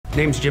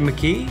Name's Jim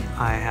McKey.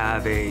 I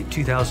have a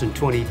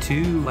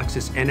 2022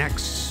 Lexus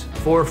NX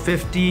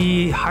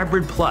 450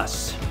 Hybrid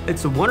Plus.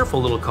 It's a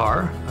wonderful little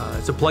car.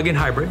 It's a plug-in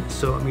hybrid,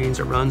 so it means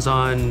it runs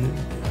on,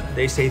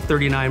 they say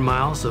 39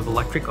 miles of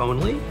electric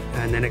only,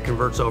 and then it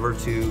converts over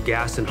to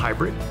gas and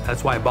hybrid.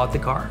 That's why I bought the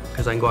car,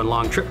 because I can go on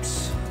long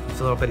trips,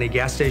 fill up at any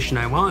gas station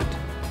I want.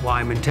 While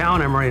I'm in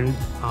town, I'm running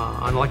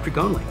on electric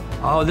only.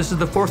 Oh, this is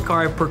the fourth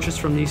car I've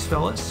purchased from these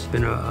fellas. It's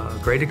been a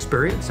great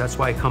experience. That's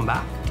why I come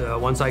back.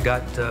 Once I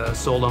got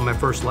sold on my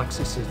first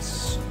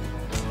Lexus,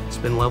 it's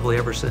been lovely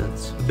ever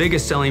since. The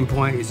biggest selling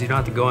point is you don't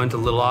have to go into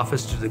the little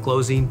office to the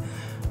closing,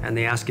 and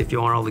they ask if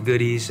you want all the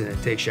goodies, and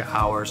it takes you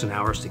hours and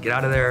hours to get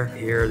out of there.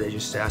 Here, they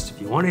just ask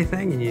if you want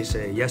anything, and you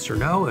say yes or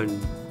no,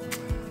 and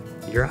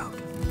you're out.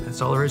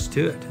 That's all there is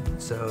to it.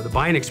 So the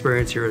buying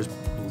experience here is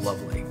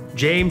lovely.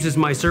 James is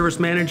my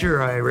service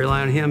manager. I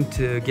rely on him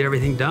to get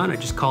everything done. I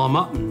just call him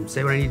up and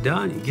say what I need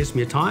done. He gives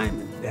me a time,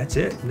 and that's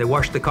it. They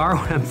wash the car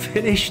when I'm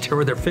finished or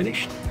when they're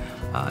finished.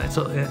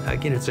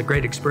 Again, it's a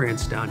great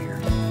experience down here.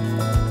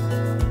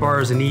 As far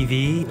as an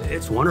EV,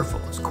 it's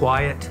wonderful. It's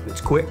quiet,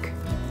 it's quick.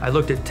 I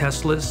looked at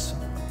Tesla's,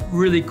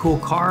 really cool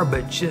car,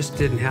 but just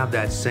didn't have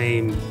that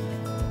same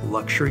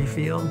luxury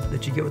feel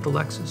that you get with the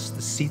Lexus.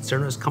 The seats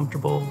aren't as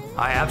comfortable.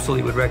 I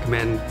absolutely would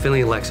recommend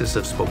Findlay Lexus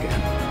of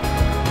Spokane.